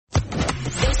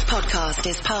podcast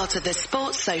is part of the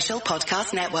Sports Social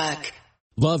Podcast Network.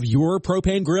 Love your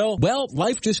propane grill? Well,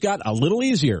 life just got a little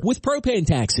easier with Propane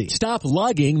Taxi. Stop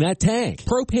lugging that tank.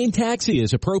 Propane Taxi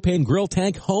is a propane grill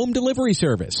tank home delivery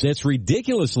service that's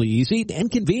ridiculously easy and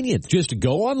convenient. Just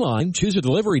go online, choose a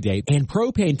delivery date, and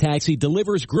Propane Taxi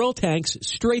delivers grill tanks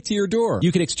straight to your door.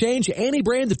 You can exchange any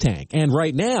brand of tank. And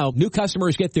right now, new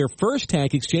customers get their first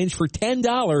tank exchange for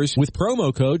 $10 with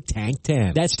promo code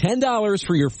TANK10. That's $10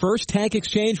 for your first tank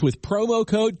exchange with promo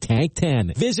code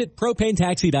TANK10. Visit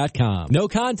propanetaxi.com. No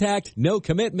contact, no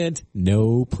commitment,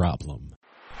 no problem.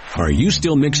 Are you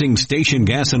still mixing station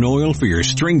gas and oil for your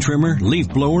string trimmer, leaf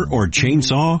blower, or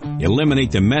chainsaw?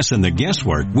 Eliminate the mess and the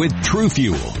guesswork with True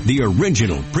Fuel, the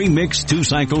original pre-mixed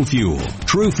two-cycle fuel.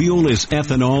 True Fuel is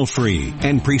ethanol-free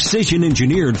and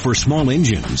precision-engineered for small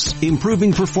engines,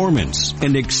 improving performance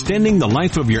and extending the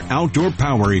life of your outdoor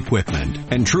power equipment.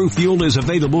 And True Fuel is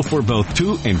available for both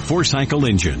 2- and 4-cycle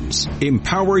engines.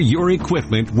 Empower your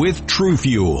equipment with True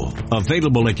Fuel.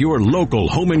 Available at your local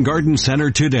Home and Garden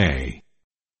Center today.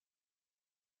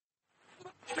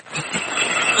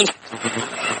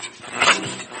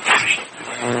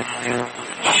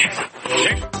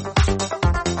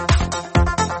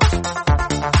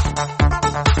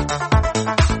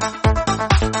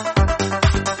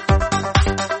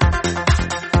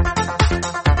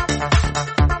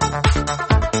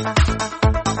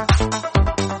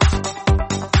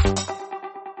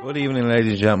 Good evening,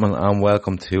 ladies and gentlemen, and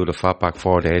welcome to the Fatback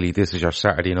 4 Daily. This is your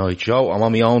Saturday night show. I'm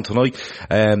on my own tonight.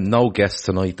 No guests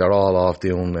tonight. They're all off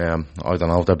doing, I don't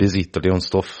know, they're busy. They're doing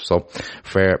stuff, so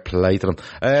fair play to them.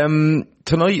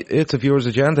 Tonight, it's a viewer's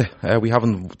agenda. We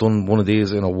haven't done one of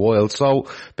these in a while, so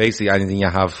basically anything you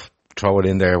have, throw it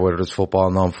in there, whether it's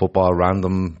football, non-football,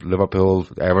 random, Liverpool,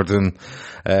 Everton,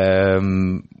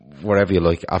 whatever you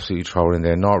like, absolutely throw it in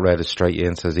there. Not Red is straight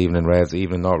in, says Evening Reds.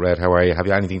 Evening Not Red, how are you? Have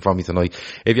you anything for me tonight?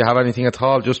 If you have anything at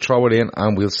all, just throw it in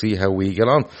and we'll see how we get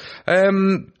on.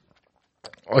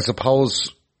 I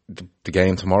suppose the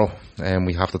game tomorrow,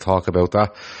 we have to talk about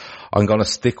that. I'm going to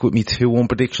stick with me 2-1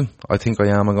 prediction. I think I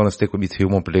am. I'm going to stick with me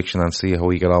 2-1 prediction and see how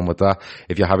we get on with that.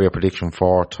 If you have your prediction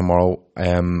for tomorrow,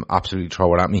 absolutely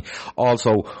throw it at me.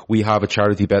 Also, we have a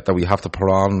charity bet that we have to put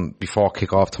on before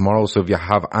kick-off tomorrow. So if you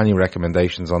have any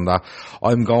recommendations on that,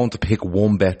 I'm going to pick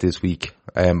one bet this week,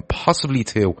 possibly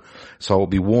two. So it'll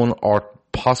be one or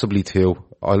possibly two.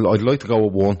 I'd like to go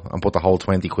with one and put the whole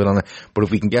 20 quid on it. But if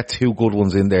we can get two good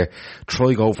ones in there,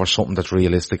 try go for something that's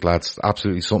realistic, lads.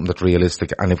 Absolutely something that's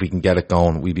realistic. And if we can get it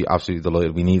going, we'd be absolutely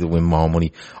delighted. We need to win more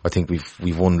money. I think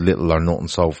we've won little or nothing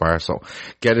so far. So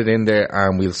get it in there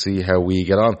and we'll see how we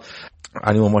get on.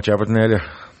 Anyone watch Everton earlier?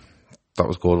 That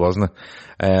was good, wasn't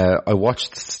it? I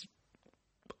watched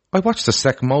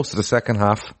most of the second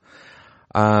half,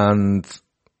 and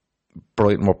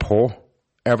Brighton were poor.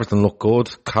 Everton looked good.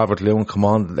 Calvert-Lewin come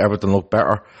on. Everton looked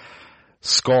better.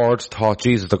 Scored. Thought,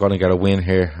 Jesus, they're going to get a win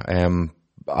here.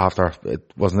 After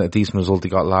it wasn't a decent result they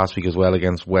got last week as well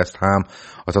against West Ham.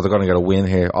 I thought they're going to get a win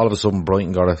here. All of a sudden,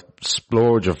 Brighton got a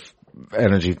splurge of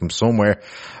energy from somewhere.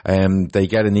 They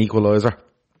get an equaliser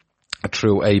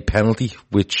through a penalty,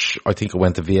 which I think it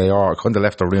went to VAR. It kind of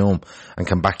left the room and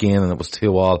came back in, and it was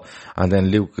 2-2. And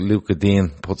then Luca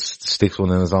Dean sticks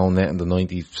one in his own net in the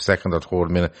 92nd or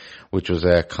 3rd minute, which was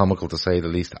comical to say the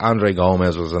least. Andre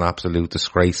Gomez was an absolute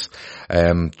disgrace.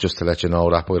 Just to let you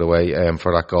know that, by the way,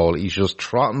 for that goal. He's just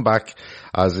trotting back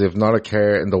as if not a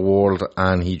care in the world,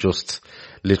 and he just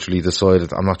literally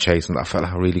decided, I'm not chasing that fella.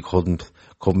 I really couldn't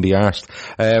be arsed.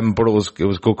 But it was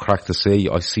good crack to see.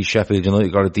 I see Sheffield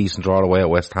United got a decent draw away at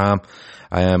West Ham.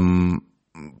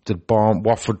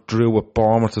 Watford drew with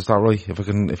Bournemouth, is that right? If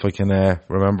I can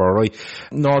remember right.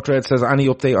 Nordred says, any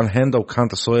update on Hendo? Can't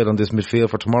decide on this midfield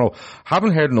for tomorrow.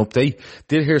 Haven't heard an update.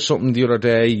 Did hear something the other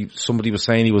day. Somebody was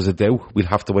saying he was a doubt. We'll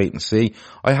have to wait and see.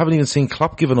 I haven't even seen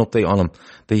Klopp give an update on him.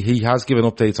 He has given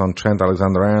updates on Trent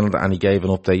Alexander-Arnold, and he gave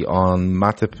an update on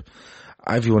Matip.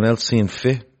 Everyone else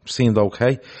seemed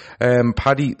okay.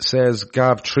 Paddy says,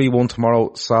 Gav, 3-1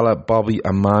 tomorrow, Salah, Bobby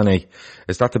and Mane.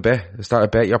 Is that the bet? Is that a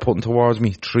bet you're putting towards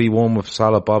me? 3-1 with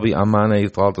Salah, Bobby and Mane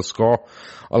is all the score.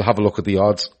 I'll have a look at the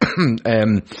odds.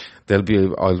 I'm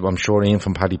sure Ian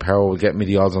from Paddy Power will get me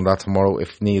the odds on that tomorrow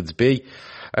if needs be.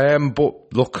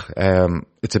 But look,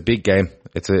 it's a big game.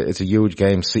 It's a huge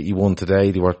game. City won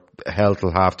today. They were held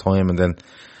till half time, and then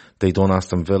they done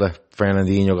Aston Villa.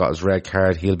 Fernandinho got his red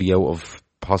card. He'll be out of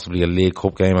possibly a League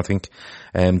Cup game, I think,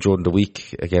 during the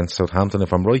week against Southampton,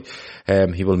 if I'm right.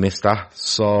 He will miss that.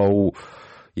 So,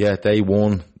 yeah, they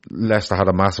won. Leicester had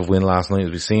a massive win last night,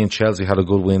 as we've seen. Chelsea had a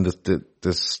good win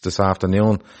this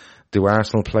afternoon. Do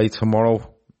Arsenal play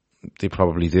tomorrow? They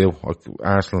probably do.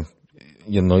 Arsenal,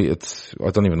 United,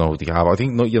 I don't even know who they have. I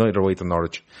think United are away to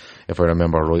Norwich, if I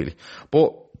remember rightly.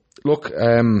 But look,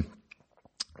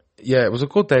 yeah, it was a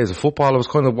good day as a football. I was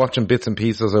kind of watching bits and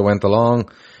pieces as I went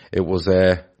along. It was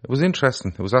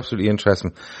interesting. It was absolutely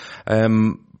interesting.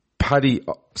 Paddy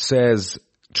says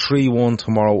 3-1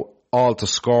 tomorrow, all to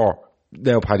score.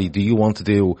 Now, Paddy, do you want to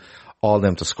do all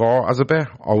them to score as a bet,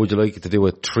 or would you like it to do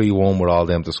a 3-1 with all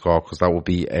them to score? Because that would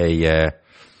be a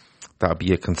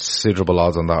considerable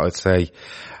odds on that, I'd say.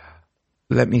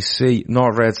 Let me see.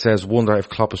 North Red says, wonder if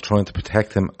Klopp is trying to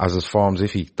protect him as his form's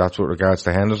iffy. That's with regards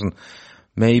to Henderson.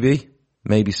 Maybe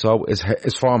so.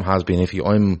 His form has been iffy.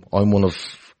 I'm one of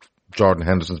Jordan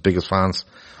Henderson's biggest fans.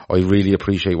 I really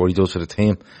appreciate what he does for the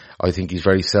team. I think he's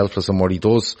very selfless in what he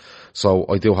does. So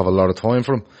I do have a lot of time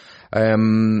for him.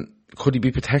 Could he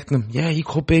be protecting him? Yeah, he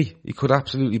could be. He could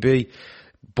absolutely be.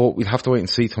 But we'll have to wait and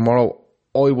see tomorrow.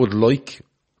 I would like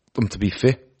them to be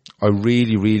fit. I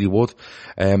really, really would.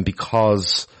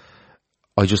 Because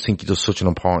I just think he does such an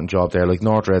important job there. Like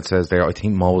Nordred says there, I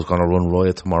think Mo's going to run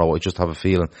Riot tomorrow. I just have a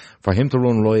feeling. For him to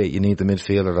run Riot, you need the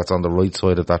midfielder that's on the right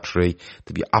side of that tree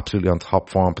to be absolutely on top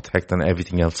form, protecting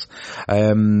everything else.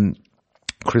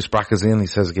 Chris Brack is in. He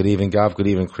says, good evening, Gav. Good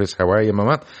evening, Chris. How are you, my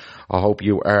man? I hope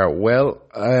you are well.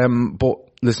 But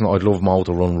listen, I'd love Mo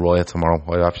to run Riot tomorrow.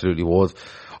 I absolutely would.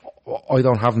 I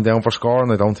don't have him down for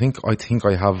scoring, I don't think. I think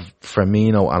I have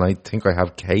Firmino and I think I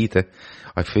have Keita.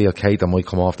 I feel Keita might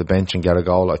come off the bench and get a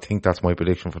goal. I think that's my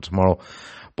prediction for tomorrow.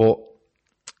 But,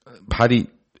 Paddy,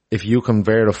 if you can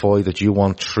verify that you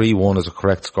want 3-1 as a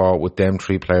correct score with them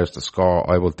 3 players to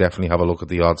score, I will definitely have a look at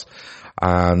the odds.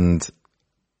 And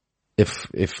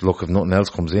if nothing else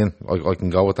comes in, I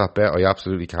can go with that bet. I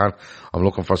absolutely can. I'm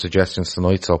looking for suggestions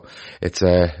tonight, so it's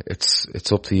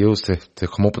up to you to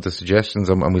come up with the suggestions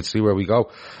and we'll see where we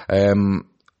go.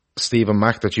 Stephen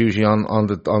Mack, that's usually on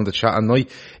the chat at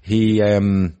night, he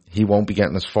won't be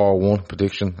getting his 4-1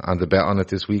 prediction and the bet on it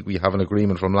this week. We have an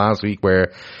agreement from last week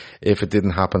where if it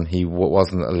didn't happen, he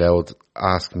wasn't allowed to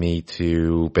ask me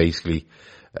to basically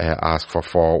ask for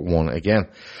 4-1 again.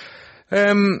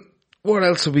 What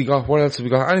else have we got?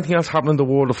 Anything else happening in the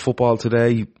world of football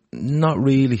today? Not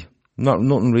really.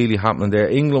 Nothing really happening there.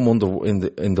 England won in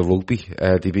the rugby.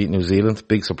 They beat New Zealand.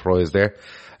 Big surprise there.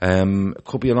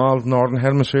 Could be an all Northern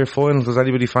Hemisphere final. Does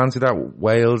anybody fancy that?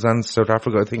 Wales and South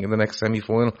Africa, I think, in the next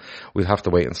semi-final. We'll have to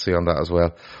wait and see on that as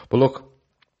well. But look,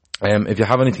 if you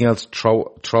have anything else,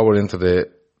 throw it into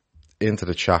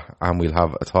the chat and we'll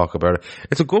have a talk about it.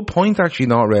 It's a good point actually,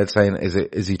 not Red saying,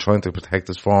 is he trying to protect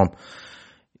his form?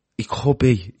 He could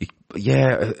be.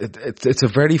 It's a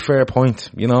very fair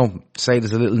point. You know, say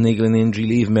there's a little niggling injury,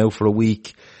 leave him out for a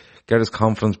week, get his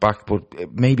confidence back.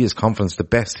 But maybe his confidence, the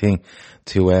best thing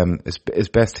his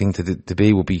best thing to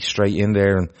be would be straight in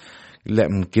there and let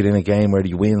him get in a game where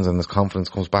he wins and his confidence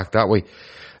comes back that way.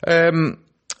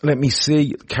 Let me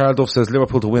see. Carl Duff says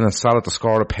Liverpool to win and Salah to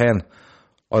score a pen.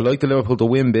 I like the Liverpool to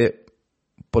win bit,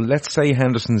 but let's say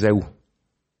Henderson's out.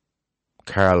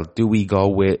 Carl, do we go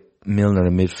with Milner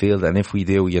in midfield? And if we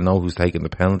do, you know who's taking the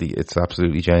penalty. It's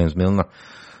absolutely James Milner.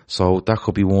 So that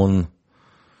could be one.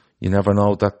 You never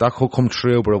know. That could come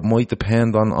true, but it might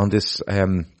depend on this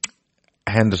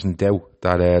Henderson doubt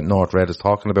that North Red is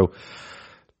talking about.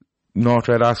 North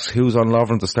Red asks, who's on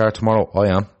Lovren to start tomorrow?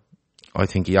 I am. I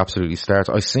think he absolutely starts.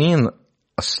 I seen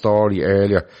a story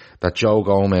earlier that Joe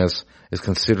Gomez is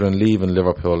considering leaving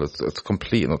Liverpool. It's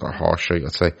complete and utter horseshit,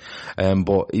 I'd say.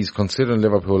 But he's considering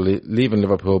leaving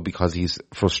Liverpool because he's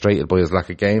frustrated by his lack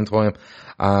of game time.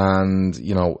 And,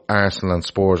 you know, Arsenal and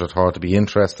Spurs are thought to be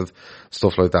interested.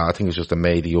 Stuff like that. I think it's just a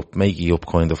makey up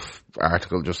kind of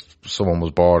article. Just someone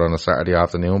was bored on a Saturday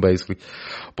afternoon, basically.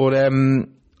 But,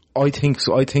 I think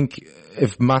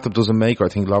if Matip doesn't make it, I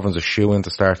think Lovren's a shoe-in to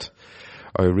start.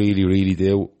 I really, really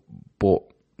do. But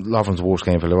Lovren's worst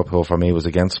game for Liverpool for me was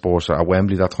against Spurs at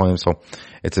Wembley that time, so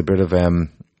it's a bit of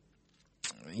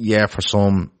for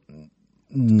some,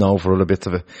 no for other bits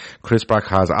of it. Chris Brack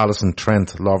has Alisson,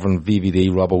 Trent, Lovren, VVD,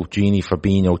 Robbo, Gini,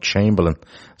 Fabinho, Chamberlain,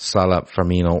 Salah,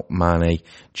 Firmino, Mane,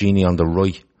 Gini on the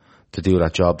right to do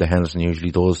that job that Henderson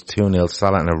usually does. 2-0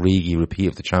 Salah and Origi, repeat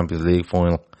of the Champions League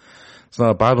final. It's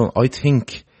not a bad one. I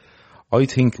think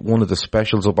one of the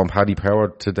specials up on Paddy Power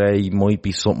today might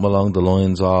be something along the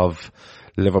lines of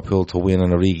Liverpool to win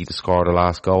and Origi to score the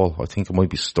last goal. I think there might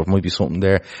be something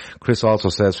there. Chris also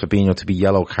says Fabinho to be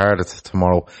yellow carded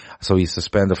tomorrow, so he's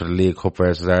suspended for the League Cup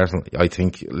versus Arsenal. I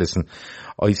think, listen,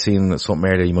 I've seen something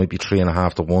earlier, he might be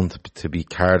 3.5 to 1 to be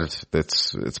carded.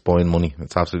 It's buying money.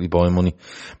 It's absolutely buying money.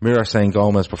 Mirror saying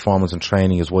Gomez's performance and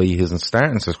training is why he isn't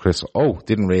starting, says Chris. Oh,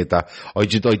 didn't read that. I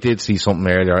did see something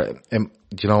earlier.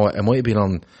 Do you know what? It might have been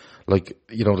on like,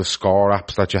 you know, the score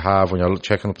apps that you have when you're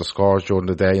checking up the scores during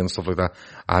the day and stuff like that,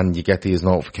 and you get these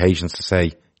notifications to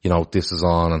say, you know, this is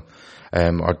on,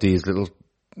 and or these little,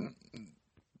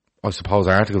 I suppose,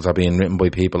 articles are being written by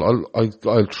people.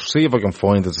 I'll see if I can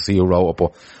find it to see who wrote it,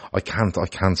 but I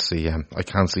can't see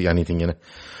anything in it.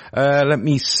 Let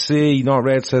me see. Not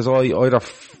Red says, either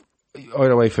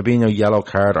way, Fabinho yellow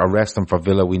card or rest him for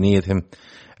Villa. We need him,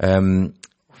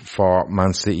 for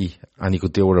Man City, and he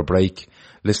could do with a break.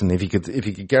 Listen, if he could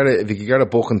get a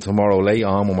booking tomorrow late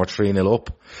on when we're 3-0 up,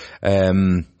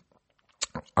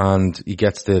 and he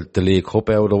gets the League Cup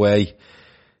out of the way,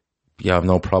 you have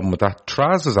no problem with that.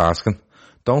 Traz is asking,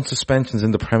 don't suspensions in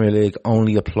the Premier League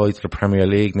only apply to the Premier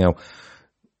League now?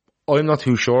 I'm not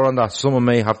too sure on that. Someone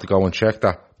may have to go and check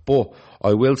that. But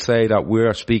I will say that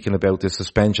we're speaking about this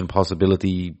suspension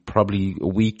possibility probably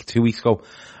 2 weeks ago.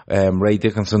 Ray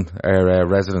Dickinson, our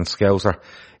resident Scouser,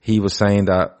 he was saying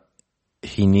that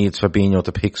he needs Fabinho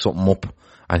to pick something up.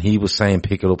 And he was saying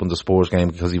pick it up in the Spurs game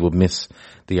because he would miss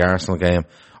the Arsenal game.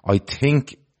 I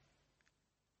think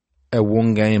a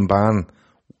 1 game ban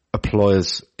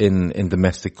applies in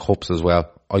domestic cups as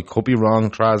well. I could be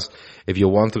wrong, Traz. If you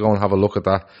want to go and have a look at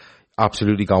that,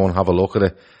 absolutely go and have a look at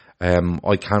it.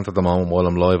 I can't at the moment while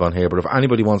I'm live on here, but if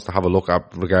anybody wants to have a look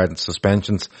at regarding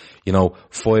suspensions, you know,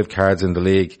 5 cards in the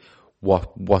league,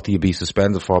 what do you be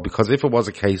suspended for? Because if it was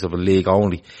a case of a league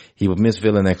only, he would miss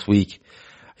Villa next week.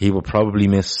 He would probably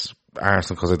miss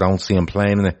Arsenal because I don't see him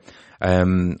playing in it.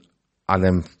 And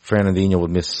then Fernandinho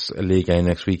would miss a league game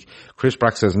next week. Chris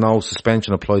Brack says no,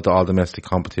 suspension applied to all domestic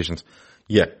competitions.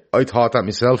 Yeah, I thought that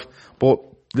myself. But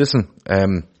listen,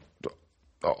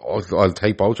 I'll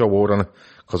take both your word on it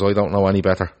because I don't know any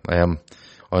better.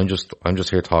 I'm just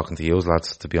here talking to you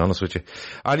lads, to be honest with you.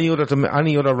 Any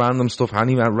other random stuff,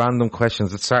 any random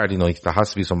questions? It's Saturday night. There has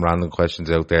to be some random questions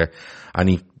out there.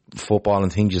 Any football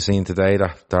and things you've seen today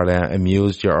that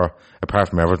amused you, or apart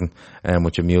from everything,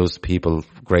 which amused people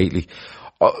greatly?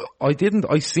 I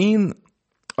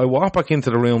walked back into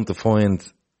the room to find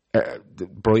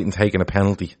Brighton taking a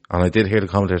penalty, and I did hear the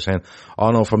commentator saying,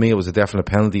 oh no, for me it was a definite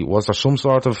penalty. Was there some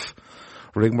sort of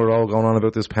rigmarole going on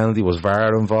about this penalty? Was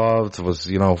VAR involved?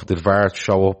 Did VAR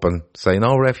show up and say,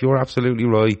 no ref, you're absolutely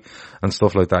right, and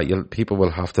stuff like that? People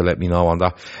will have to let me know on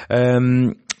that.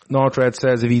 Northred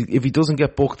says if he doesn't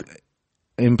get booked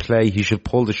in play, he should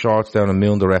pull the shorts down and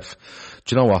moon the ref.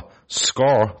 Do you know what?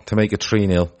 Score to make it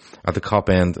 3-0 at the Kop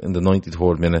end in the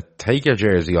 93rd minute. Take your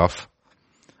jersey off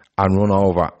and run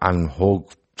over and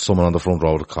hug someone on the front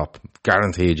row of the Kop.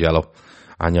 Guaranteed yellow.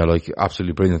 And you're like,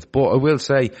 absolutely brilliant. But I will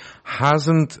say,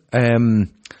 haven't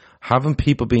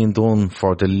people been done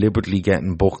for deliberately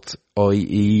getting booked,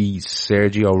 i.e.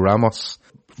 Sergio Ramos?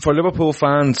 For Liverpool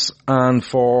fans and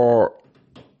for...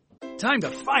 Time to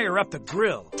fire up the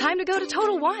grill. Time to go to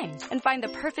Total Wine and find the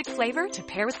perfect flavor to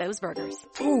pair with those burgers.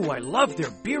 Ooh, I love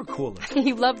their beer cooler.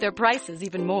 You love their prices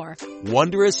even more.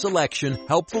 Wondrous selection,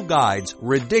 helpful guides,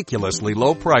 ridiculously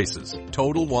low prices.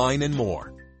 Total Wine and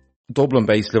more.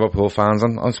 Dublin-based Liverpool fans,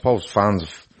 and I suppose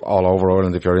fans all over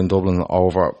Ireland, if you're in Dublin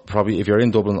if you're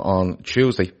in Dublin on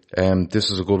Tuesday,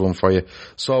 this is a good one for you.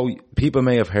 So people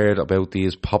may have heard about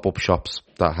these pop-up shops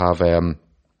that have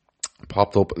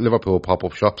popped up, Liverpool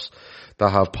pop-up shops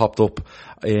that have popped up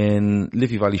in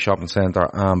Liffey Valley Shopping Centre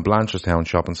and Blanchardstown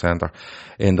Shopping Centre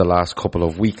in the last couple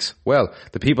of weeks. Well,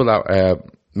 the people that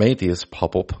made these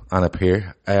pop up and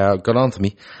appear got on to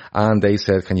me and they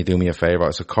said, can you do me a favour? I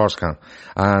said, of course can.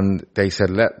 And they said,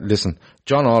 listen,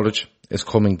 John Aldridge is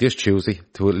coming this Tuesday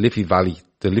to the Liffey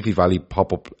Valley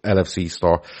pop-up LFC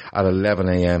store at 11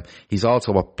 a.m. He's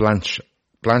also at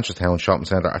Blanchardstown Shopping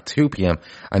Centre at 2 p.m.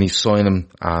 and he's signing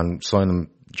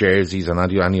jerseys and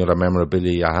any other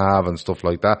memorabilia you have and stuff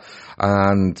like that.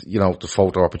 And, the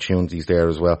photo opportunities there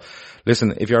as well.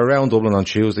 Listen, if you're around Dublin on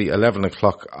Tuesday, 11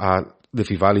 o'clock at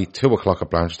Liffey Valley, 2 o'clock at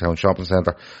Blanchardstown Shopping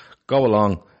Centre, go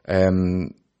along.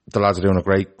 The lads are doing a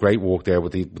great work there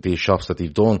with these shops that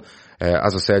they've done.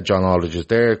 As I said, John Aldridge is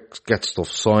there. Get stuff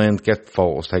signed, get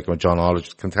photos taken with John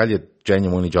Aldridge. Can tell you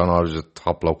genuinely, John Aldridge is a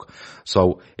top bloke.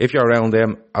 So if you're around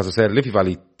them, as I said, Liffey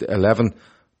Valley 11,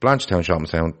 Blanchardstown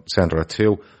Shopping Centre at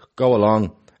 2. Go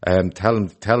along, tell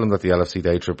them that the LFC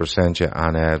Day Trippers sent you,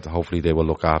 and hopefully they will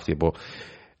look after you. But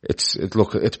it's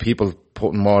people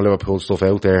putting more Liverpool stuff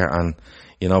out there and,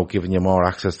 giving you more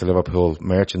access to Liverpool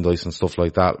merchandise and stuff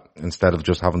like that, instead of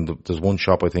just having there's one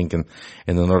shop, I think, in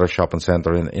another shopping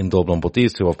centre in Dublin, but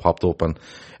these two have popped up and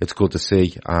it's good to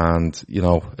see. And,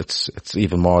 it's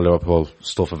even more Liverpool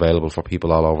stuff available for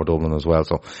people all over Dublin as well.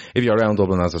 So if you're around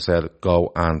Dublin, as I said,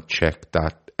 go and check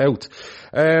that out.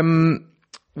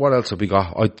 what else have we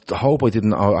got? I hope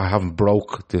I haven't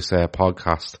broke this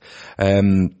podcast.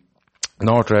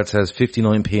 Northred says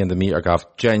 59p in the meter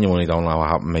gaff. Genuinely don't know what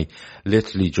happened to me.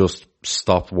 Literally just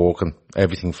stopped working.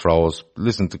 Everything froze.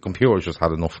 Listen, the computer's just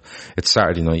had enough. It's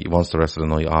Saturday night. He wants the rest of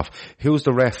the night off. Who's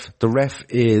the ref? The ref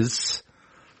is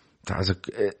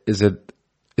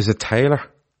it Taylor?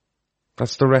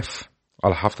 That's the ref.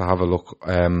 I'll have to have a look.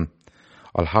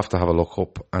 I'll have to have a look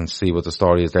up and see what the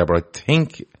story is there. But I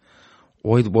think,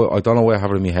 I don't know where I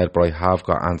have it in my head, but I have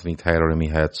got Anthony Taylor in my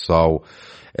head. So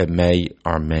it may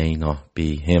or may not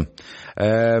be him.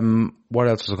 What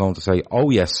else was I going to say?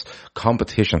 Oh yes,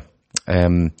 competition.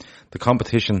 The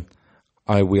competition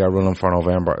we are running for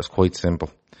November is quite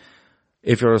simple.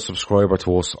 If you're a subscriber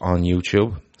to us on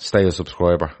YouTube, stay a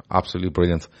subscriber. Absolutely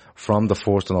brilliant. From the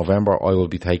 1st of November, I will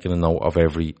be taking a note of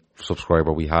every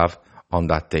subscriber we have on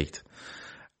that date.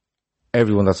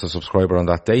 Everyone that's a subscriber on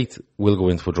that date will go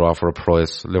into a draw for a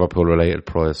prize, Liverpool related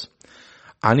prize.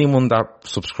 Anyone that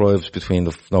subscribes between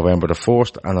November the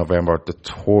 1st and November the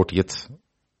 30th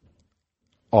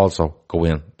also go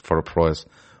in for a prize.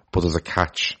 But there's a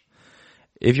catch.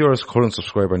 If you're a current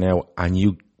subscriber now and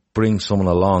you bring someone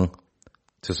along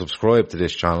to subscribe to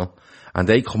this channel and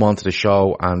they come onto the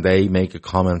show and they make a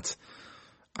comment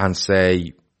and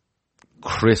say,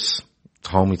 Chris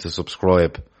told me to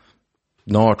subscribe,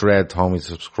 Northred told me to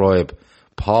subscribe,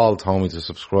 Paul told me to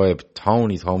subscribe,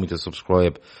 Tony told me to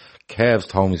subscribe, Kev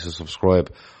told me to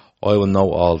subscribe, I will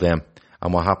know all them.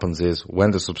 And what happens is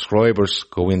when the subscribers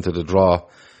go into the draw,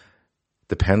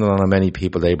 depending on how many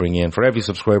people they bring in, for every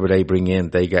subscriber they bring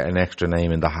in, they get an extra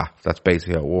name in the hat. That's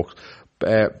basically how it works.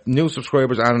 New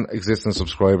subscribers and existing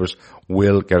subscribers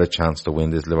will get a chance to win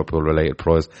this Liverpool related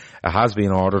prize. It has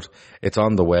been ordered. It's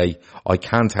on the way. I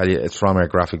can tell you it's from our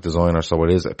graphic designer, so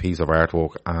it is a piece of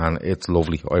artwork and it's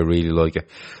lovely. I really like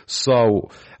it. So,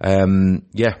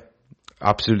 yeah,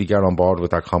 absolutely get on board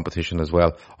with that competition as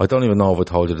well. I don't even know if I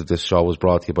told you that this show was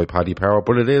brought to you by Paddy Power,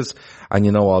 but it is. And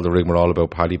you know all the rigmarole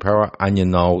about Paddy Power, and you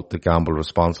know to gamble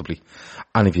responsibly.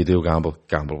 And if you do gamble,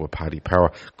 gamble with Paddy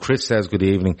Power. Chris says good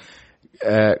evening.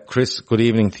 Chris, good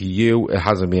evening to you. It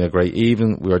hasn't been a great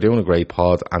evening. We were doing a great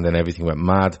pod and then everything went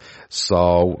mad.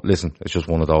 So listen, it's just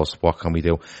one of those. What can we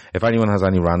do? If anyone has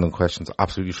any random questions,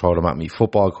 absolutely throw them at me.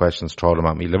 Football questions, throw them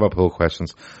at me. Liverpool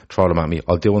questions, throw them at me.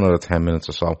 I'll do another 10 minutes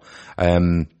or so.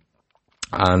 And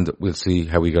we'll see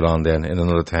how we get on then. In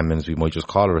another 10 minutes, we might just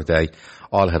call it a day.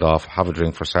 I'll head off, have a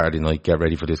drink for Saturday night, get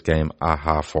ready for this game at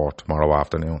 4:30 tomorrow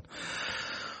afternoon.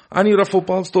 Any other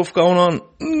football stuff going on?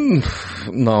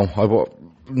 No,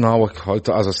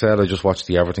 as I said, I just watched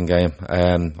the Everton game.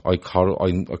 I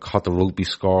caught the rugby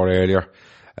score earlier.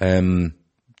 That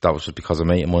was just because a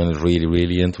mate of mine was really,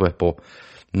 really into it. But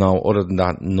no, other than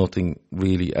that, nothing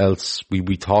really else.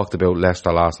 We talked about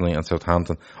Leicester last night and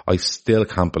Southampton. I still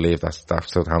can't believe that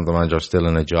Southampton manager is still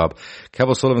in a job. Kev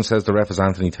O'Sullivan says the ref is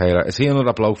Anthony Taylor. Is he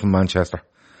another bloke from Manchester?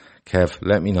 Kev,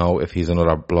 let me know if he's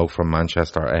another bloke from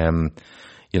Manchester.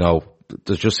 You know,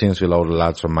 there just seems to be a load of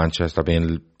lads from Manchester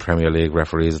being Premier League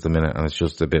referees at the minute, and it's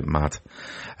just a bit mad.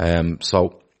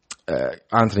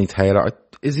 Anthony Taylor,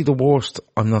 is he the worst?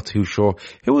 I'm not too sure.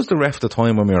 Who was the ref at the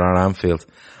time when we were at Anfield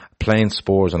playing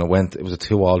Spurs and it was a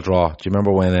 2-2 draw? Do you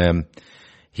remember when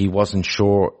he wasn't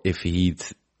sure if he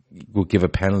would give a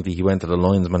penalty? He went to the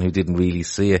linesman who didn't really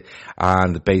see it,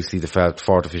 and basically the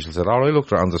fourth official said, I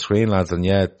looked on the screen, lads, and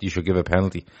yeah, you should give a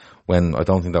penalty, when I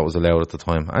don't think that was allowed at the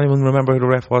time. Anyone remember who the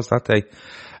ref was that day?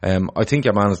 I think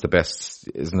your man is the best,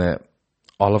 isn't it?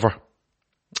 Oliver.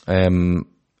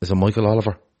 Is it Michael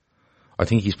Oliver? I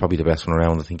think he's probably the best one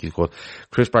around. I think he's good.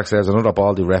 Chris Brack says another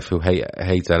baldy ref who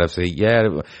hates LFC.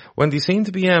 Yeah, when they seem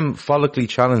to be follically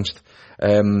challenged,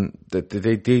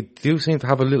 they do seem to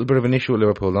have a little bit of an issue with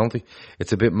Liverpool, don't they?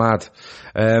 It's a bit mad.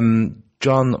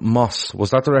 John Moss,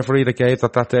 was that the referee that gave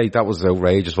that day? That was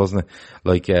outrageous, wasn't it?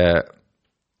 Like,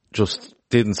 just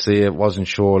didn't see it, wasn't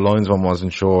sure, linesman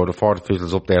wasn't sure, the fourth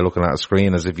official's up there looking at a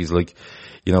screen as if he's like,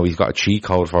 you know, he's got a cheat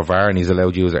code for VAR and he's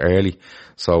allowed to use it early.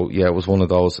 So yeah, it was one of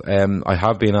those. I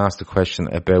have been asked a question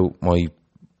about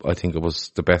I think it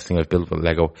was the best thing I've built with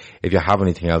Lego. If you have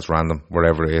anything else random,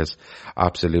 wherever it is,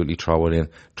 absolutely throw it in.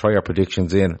 Throw your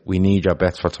predictions in. We need your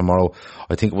bets for tomorrow.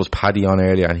 I think it was Paddy on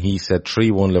earlier and he said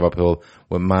 3-1 Liverpool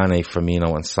with Mane,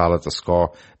 Firmino and Salah to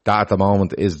score. That at the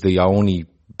moment is the only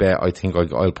bet I think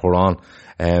I'll put on.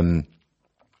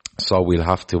 So we'll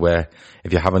have to,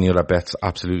 if you have any other bets,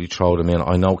 absolutely throw them in.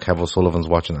 I know Kev O'Sullivan's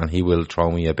watching and he will throw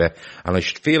me a bet. And I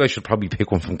feel I should probably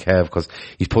pick one from Kev because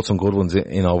he's put some good ones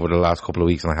in over the last couple of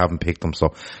weeks and I haven't picked them.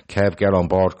 So Kev, get on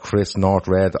board. Chris, North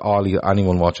Red,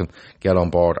 anyone watching, get on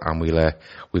board and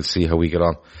we'll see how we get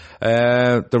on.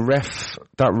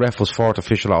 That ref was fourth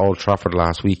official at Old Trafford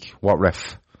last week. What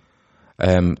ref?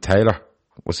 Taylor.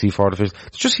 Was he fourth official? There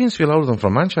just seems to be a lot of them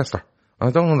from Manchester. I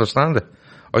don't understand it.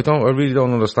 I really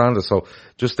don't understand it. So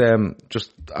just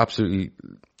absolutely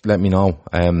let me know,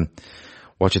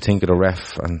 what you think of the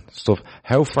ref and stuff.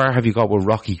 How far have you got with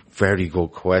Rocky? Very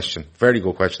good question. Very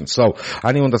good question. So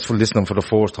anyone that's listening for the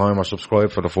first time or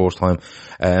subscribed for the first time,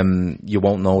 you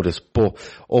won't know this, but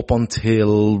up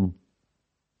until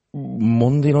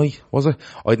Monday night, was it?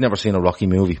 I'd never seen a Rocky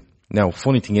movie. Now,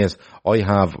 funny thing is, I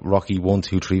have Rocky 1,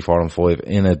 2, 3, 4 and 5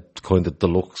 in a kind of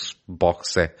deluxe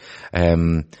box set,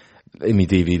 in my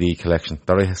DVD collection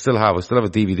that I still have. I still have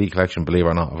a DVD collection, believe it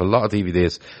or not. I have a lot of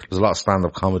DVDs. There's a lot of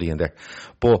stand-up comedy in there.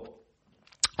 But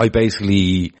I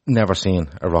basically never seen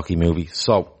a Rocky movie.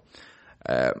 So,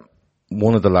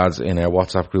 one of the lads in our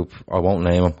WhatsApp group, I won't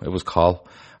name him, it was Carl,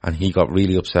 and he got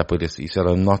really upset with this. He said,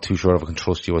 I'm not too sure if I can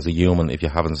trust you as a human if you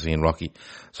haven't seen Rocky.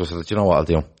 So I said, you know what I'll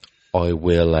do? I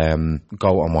will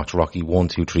go and watch Rocky 1,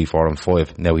 2, 3, 4 and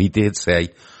 5. Now he did say,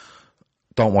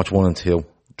 don't watch 1 and 2.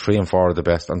 3 and 4 are the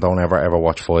best and don't ever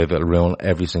watch 5. It'll ruin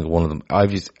every single one of them.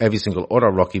 Every single other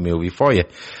Rocky movie for you.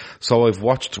 So I've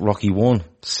watched Rocky 1,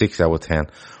 6 out of 10.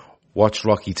 Watched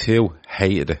Rocky 2,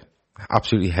 hated it.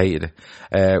 Absolutely hated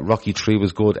it. Rocky 3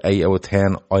 was good, 8 out of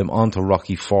 10. I'm on to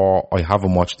Rocky 4. I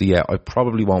haven't watched it yet. I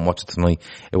probably won't watch it tonight.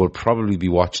 It will probably be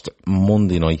watched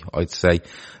Monday night, I'd say.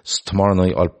 So tomorrow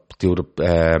night I'll do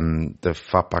the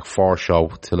Fatback 4 show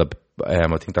till I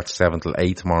think that's 7 till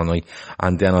 8 tomorrow night,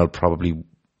 and then I'll probably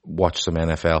watch some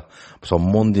NFL. So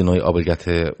Monday night I will get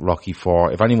to Rocky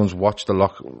 4. If anyone's watched a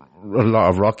lot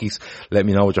of Rockies, let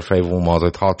me know what your favourite one was. I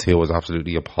thought 2 was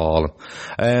absolutely appalling.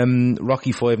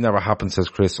 Rocky 5 never happened, says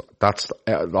Chris. That's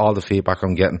all the feedback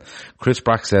I'm getting. Chris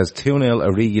Brack says 2-0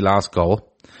 Origi last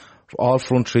goal. All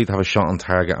front three to have a shot on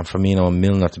target and Firmino and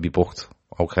Milner to be booked.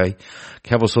 Okay.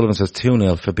 Kev O'Sullivan says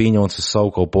 2-0 Fabinho and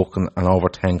Sissoko booking and over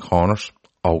 10 corners.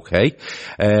 Okay.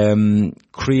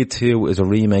 Creed 2 is a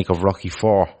remake of Rocky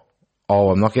 4. Oh,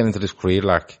 I'm not getting into this Creed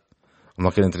like.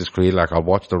 I'll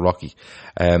watch the Rocky.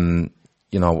 I'm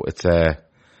not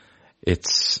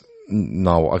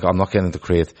getting into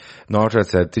Creed. Northred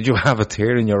said, did you have a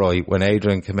tear in your eye when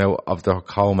Adrian came out of the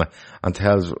coma and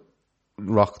tells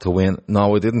Rock to win?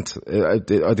 No, I didn't. I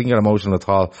didn't get emotional at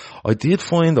all. I did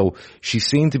find though, she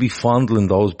seemed to be fondling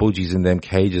those budgies in them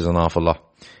cages an awful lot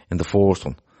in the first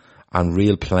one. And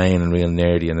real plain and real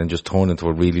nerdy, and then just turned into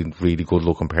a really, really good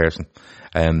looking person,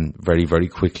 very, very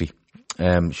quickly.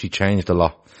 She changed a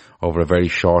lot over a very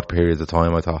short period of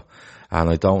time, I thought. And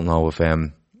I don't know if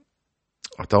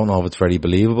it's very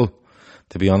believable,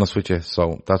 to be honest with you.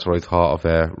 So that's what I thought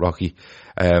of, Rocky.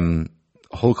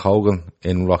 Hulk Hogan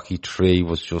in Rocky 3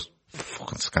 was just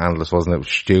fucking scandalous, wasn't it? It was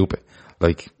stupid.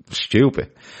 Like,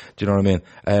 stupid. Do you know what I mean?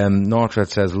 Northred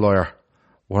says, lawyer.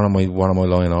 What am I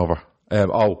lying over?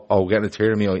 Getting a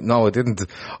tear in my eye. No, I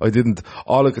didn't.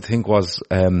 All I could think was,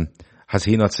 has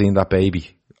he not seen that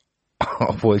baby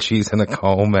while she's in a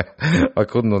coma? I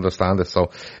couldn't understand it.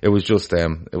 So it was just,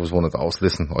 it was one of those.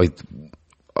 Listen,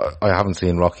 I haven't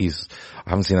seen Rockies. I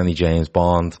haven't seen any James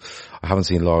Bond. I haven't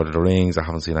seen Lord of the Rings. I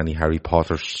haven't seen any Harry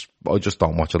Potter. I just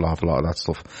don't watch an awful lot of that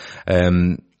stuff.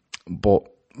 But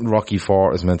Rocky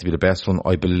 4 is meant to be the best one.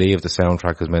 I believe the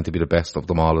soundtrack is meant to be the best of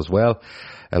them all as well.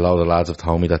 A lot of the lads have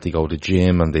told me that they go to the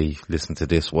gym and they listen to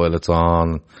this while it's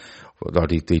on, or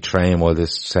they train while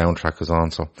this soundtrack is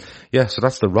on. So yeah, so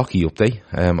that's the Rocky update.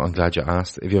 I'm glad you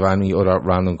asked. If you have any other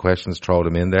random questions, throw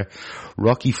them in there.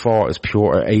 Rocky 4 is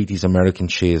pure 80s American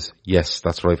cheese. Yes,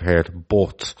 that's what I've heard.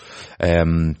 But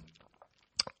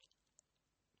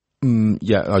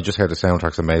yeah, I just heard the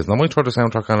soundtrack's amazing. I might throw the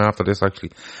soundtrack on after this,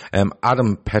 actually.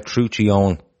 Adam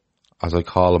Petruccione, as I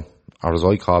call him,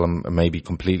 I may be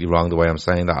completely wrong the way I'm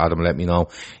saying that. Adam, let me know.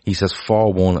 He says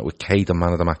 4-1 with Kate, the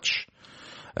man of the match.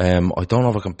 I don't know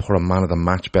if I can put a man of the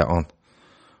match bet on.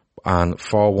 And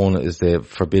 4-1 is the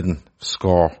forbidden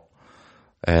score.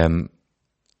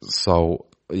 So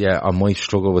yeah, I might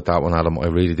struggle with that one, Adam. I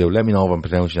really do. Let me know if I'm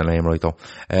pronouncing your name right though.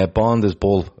 Bond is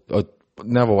Bull. I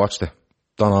never watched it.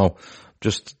 Don't know.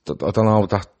 I don't know.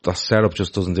 That setup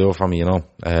just doesn't do it for me, you know.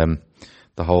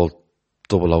 The whole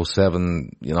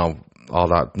 007, you know, all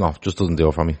that. No, just doesn't do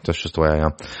it for me. That's just the way I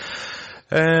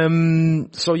am.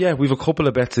 So yeah, we've a couple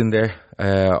of bets in there.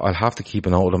 I'll have to keep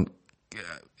an eye on them.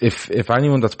 If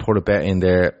anyone that's put a bet in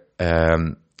there,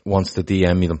 wants to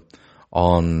DM me them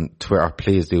on Twitter,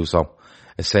 please do so.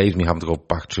 It saves me having to go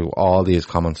back through all these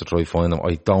comments to try to find them.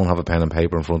 I don't have a pen and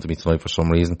paper in front of me tonight for some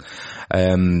reason.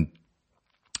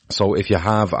 So if you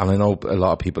have, and I know a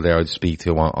lot of people there I'd speak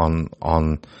to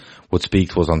would speak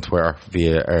to us on Twitter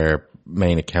via our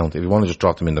main account. If you want to just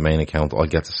drop them in the main account, I'll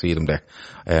get to see them there.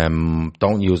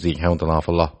 Don't use the account an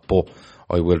awful lot, but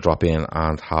I will drop in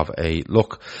and have a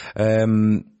look.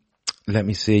 Let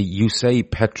me see. You say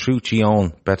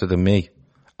Petruccione better than me.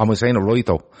 Am I saying it right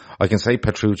though? I can say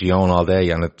Petruccione all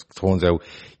day and it turns out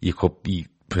you could be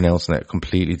pronouncing it a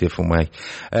completely different way.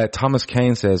 Thomas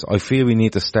Kane says, I feel we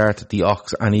need to start the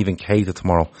Ox and even Keita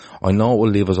tomorrow. I know it will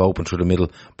leave us open through the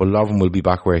middle, but Lovren will be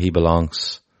back where he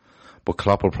belongs. But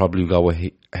Klopp will probably go with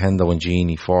Hendo and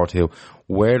Gini 4-2.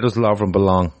 Where does Lovren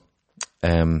belong,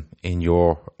 in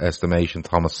your estimation,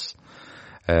 Thomas?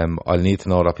 I'll need to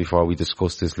know that before we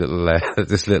discuss this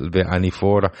little bit any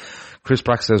further. Chris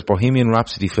Brack says, Bohemian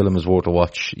Rhapsody film is worth a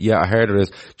watch. Yeah, I heard it is.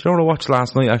 Do you know what I watched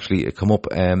last night? Actually, it come up,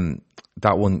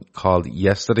 that one called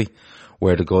Yesterday,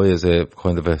 where the guy is a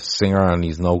kind of a singer and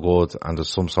he's no good and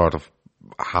there's some sort of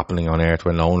happening on earth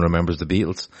where no one remembers the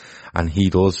Beatles, and he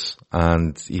does,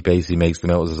 and he basically makes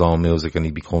them out as his own music and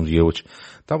he becomes huge.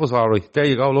 That was alright. There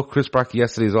you go. Look, Chris Brack,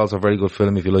 Yesterday is also a very good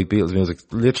film if you like Beatles music.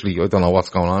 Literally, I don't know what's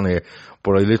going on here,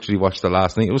 but I literally watched it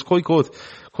last night. It was quite good.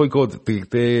 Quite good.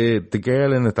 The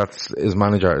girl in it that's his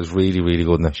manager is really, really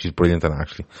good now. She's brilliant in it,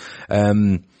 actually.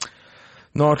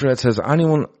 Nordred says,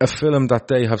 anyone a film that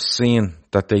they have seen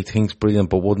that they think's brilliant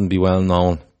but wouldn't be well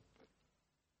known?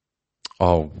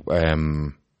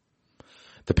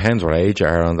 Depends what age you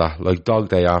are on that. Like Dog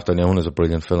Day Afternoon is a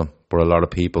brilliant film, but a lot of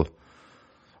people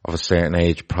of a certain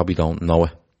age probably don't know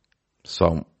it.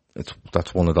 So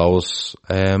that's one of those.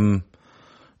 Trying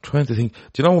to think.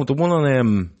 Do you know the one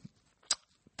on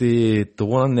the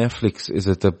one on Netflix, is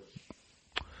it the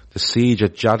Siege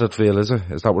at Jadotville, is it?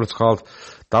 Is that what it's called?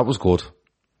 That was good.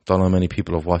 Don't know how many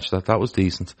people have watched that. That was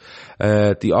decent.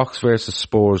 The Ox versus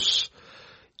Spurs.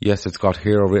 Yes, it's got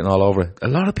hero written all over it. A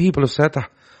lot of people have said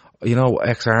that. You know,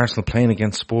 ex-Arsenal playing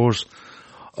against Spurs.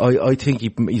 I think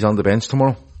he's on the bench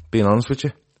tomorrow, being honest with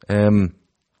you.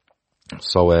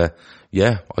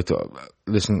 Yeah,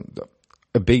 listen,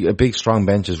 a big strong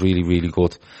bench is really, really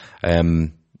good.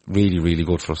 Really, really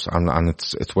good for us. And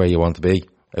it's where you want to be.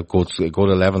 A good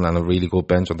 11 and a really good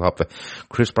bench on top of it.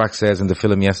 Chris Brack says in the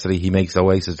film Yesterday, he makes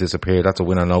Oasis disappear. That's a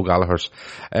winner, no Gallagher's.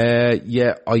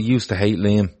 Yeah, I used to hate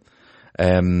Liam.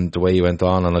 The way he went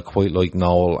on, and I quite like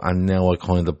Noel, and now I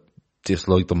kind of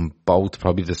dislike them both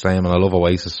probably the same, and I love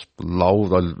Oasis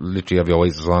loads. I literally every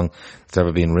Oasis song that's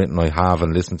ever been written I have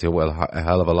and listened to a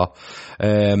hell of a lot.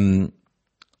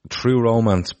 True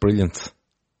Romance, brilliant.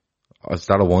 Is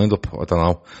that a wind up? I don't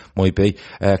know. Might be.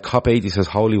 Cop 80 says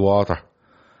Holy Water.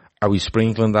 Are we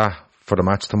sprinkling that for the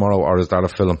match tomorrow, or is that a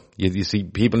film? You see,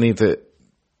 people need to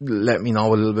let me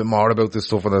know a little bit more about this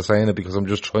stuff when they're saying it, because I'm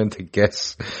just trying to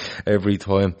guess every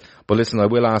time. But listen, I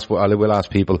will ask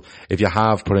people, if you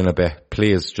have put in a bet,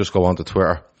 please just go onto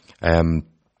Twitter.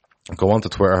 Go onto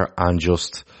Twitter and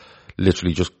just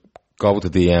literally just go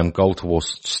to DM, go to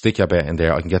us, stick your bet in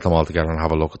there. I can get them all together and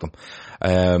have a look at them.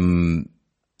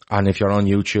 And if you're on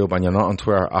YouTube and you're not on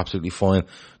Twitter, absolutely fine.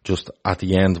 Just at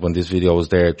the end when this video is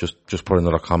there, just put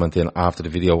another comment in after the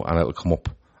video and it'll come up.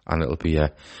 And it'll be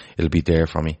there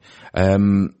for me.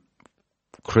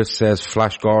 Chris says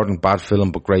Flash Gordon, bad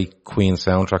film but great Queen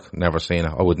soundtrack. Never seen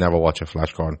it. I would never watch a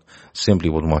Flash Gordon. Simply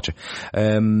wouldn't watch it.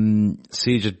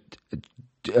 Siege,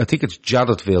 I think it's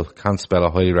Jadotville. Can't spell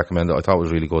it. Highly recommend it. I thought it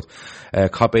was really good.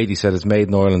 Cop 80 said it's made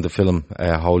in Ireland, the film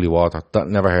Holy Water.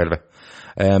 Never heard of it.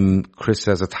 Chris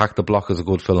says Attack the Block is a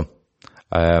good film.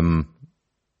 I'll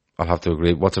have to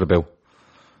agree. What's it about?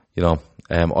 You know,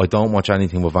 I don't watch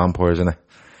anything with vampires in it.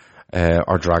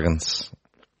 Or dragons.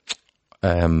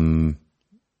 There's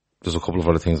a couple of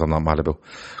other things I'm not mad about.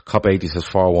 Cop 80 says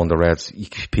 4-1 the Reds.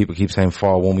 People keep saying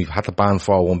 4-1. We've had to ban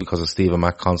 4-1 because of Stephen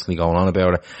Mack constantly going on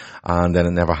about it. And then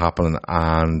it never happened.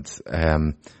 And,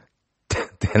 then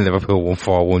Liverpool won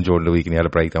 4-1 during the week and he had a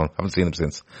breakdown. Haven't seen him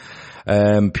since.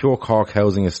 Pure Cork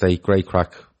Housing Estate. Great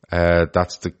crack.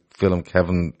 That's the film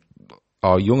Kevin,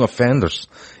 Young Offenders.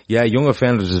 Yeah, Young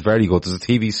Offenders is very good. There's a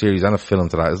TV series and a film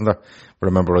to that, isn't there? If I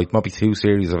remember right, might be 2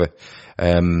 series of it.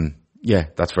 Yeah,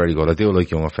 that's very good. I do like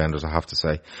Young Offenders, I have to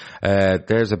say.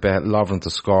 There's a bet, Lovren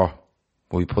to score.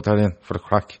 Will we put that in for the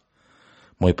crack?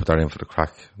 Might put that in for the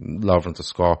crack. Lovren to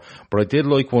score. But I did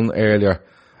like one earlier.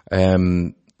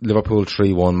 Liverpool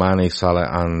 3-1, Mane, Salah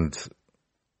and,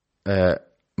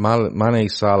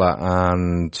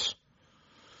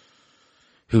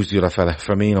 who's the other fella?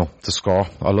 Firmino to score.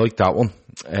 I liked that one.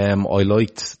 I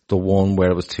liked the one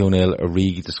where it was 2-0,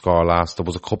 Origi to score last. There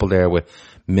was a couple there with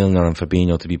Milner and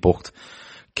Fabinho to be booked.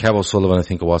 Kev O'Sullivan, I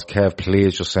think it was. Kev,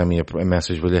 please just send me a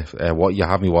message, will you? What you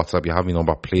have me WhatsApp, you have me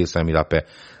number, please send me that bit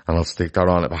and I'll stick that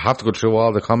on. If I have to go through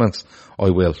all the comments, I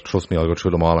will. Trust me, I'll go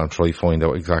through them all and try to find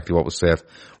out exactly what was said.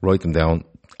 Write them down.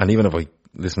 And even if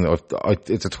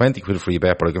it's a 20 quid free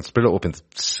bet, but I can split it up into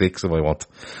 6 if I want.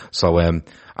 So,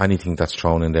 anything that's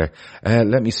thrown in there.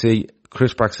 Let me see.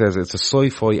 Chris Brack says it's a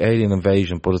sci-fi alien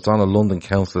invasion, but it's on a London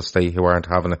council estate who aren't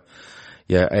having it.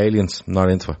 Yeah, aliens, not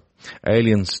into it.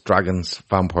 Aliens, dragons,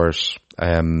 vampires,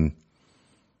 and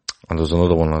there's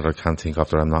another one that I can't think of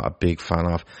that I'm not a big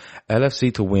fan of.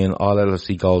 LFC to win, all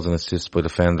LFC goals and assists by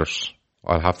defenders.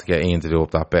 I'll have to get Ian to do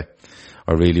up that bit.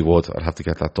 I really would. I'd have to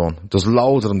get that done. There's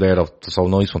loads of them there though. So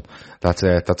nice one. That's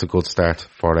a good start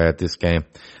for this game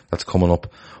that's coming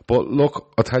up. But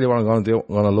look, I'll tell you what I'm going to do. I'm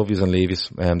going to love yous and leave yous.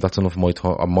 That's enough of my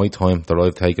time that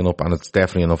I've taken up, and it's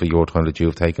definitely enough of your time that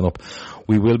you've taken up.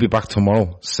 We will be back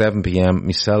tomorrow, 7 p.m.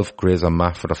 Myself, Grizz and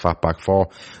Matt for the Fatback 4.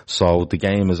 So the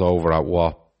game is over at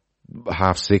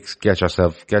 6:30.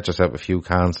 Get yourself a few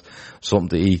cans, something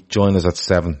to eat. Join us at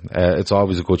 7. It's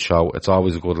always a good show. It's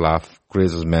always a good laugh.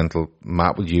 Grizz is mental.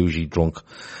 Matt was usually drunk,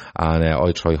 and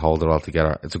I try hold it all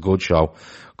together. It's a good show.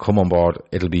 Come on board.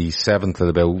 It'll be 7 till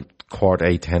about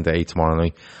 8:45, 10 to 8 tomorrow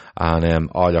night. And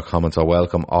all your comments are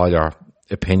welcome. All your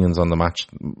opinions on the match,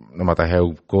 no matter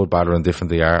how good, bad or indifferent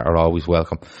they are always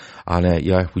welcome. And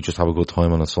we just have a good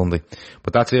time on a Sunday.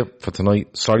 But that's it for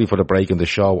tonight. Sorry for the break in the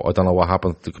show. I don't know what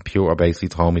happened. The computer basically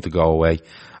told me to go away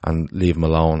and leave him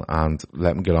alone and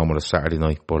let him get on with a Saturday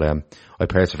night. But I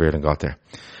persevered and got there.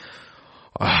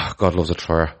 God loves a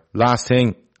trier. Last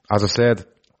thing, as I said,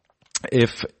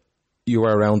 if you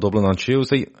are around Dublin on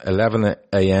Tuesday, 11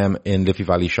 a.m. in Liffey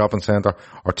Valley Shopping Centre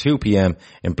or 2 p.m.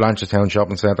 in Blanchardstown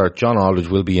Shopping Centre, John Aldridge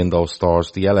will be in those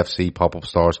stores, the LFC pop-up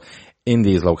stores in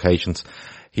these locations.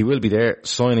 He will be there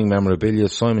signing memorabilia,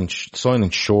 signing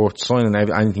shorts, signing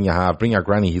anything you have. Bring your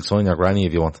granny. He'll sign your granny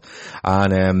if you want.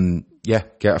 And,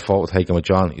 get a photo taken with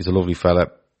John. He's a lovely fella.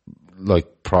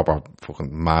 Like proper fucking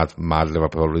mad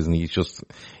Liverpool, isn't he?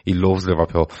 He loves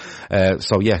Liverpool.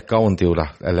 Go and do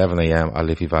that. 11 a.m. at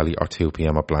Liffey Valley or 2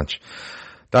 p.m. at Blanche.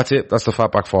 That's it. That's the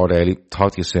Fatback 4 Daily.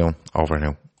 Talk to you soon. Over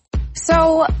now.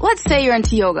 So, let's say you're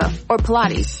into yoga or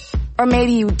Pilates, or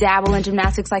maybe you dabble in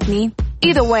gymnastics like me.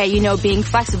 Either way, you know being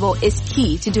flexible is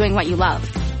key to doing what you love.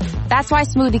 That's why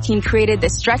Smoothie King created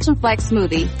this Stretch and Flex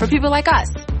smoothie for people like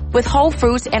us. With whole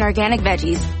fruits and organic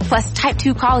veggies, plus type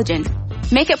 2 collagen.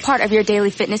 Make it part of your daily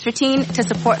fitness routine to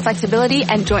support flexibility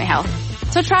and joint health.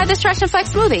 So try the Stretch and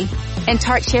Flex smoothie in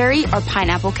tart cherry or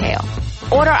pineapple kale.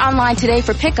 Order online today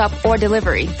for pickup or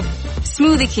delivery.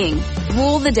 Smoothie King.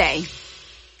 Rule the day.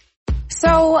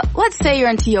 So, let's say you're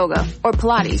into yoga or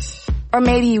Pilates, or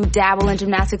maybe you dabble in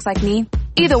gymnastics like me.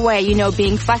 Either way, you know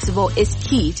being flexible is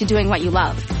key to doing what you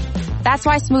love. That's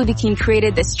why Smoothie King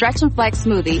created this Stretch and Flex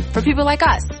smoothie for people like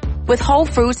us. With whole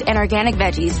fruits and organic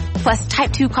veggies, plus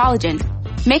type 2 collagen.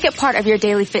 Make it part of your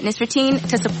daily fitness routine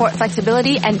to support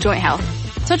flexibility and joint health.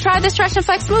 So try the Stretch and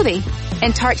Flex smoothie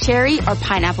in tart cherry or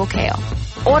pineapple kale.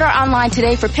 Order online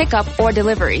today for pickup or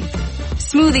delivery.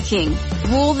 Smoothie King.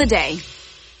 Rule the day.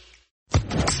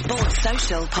 Sports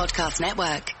Social Podcast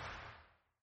Network.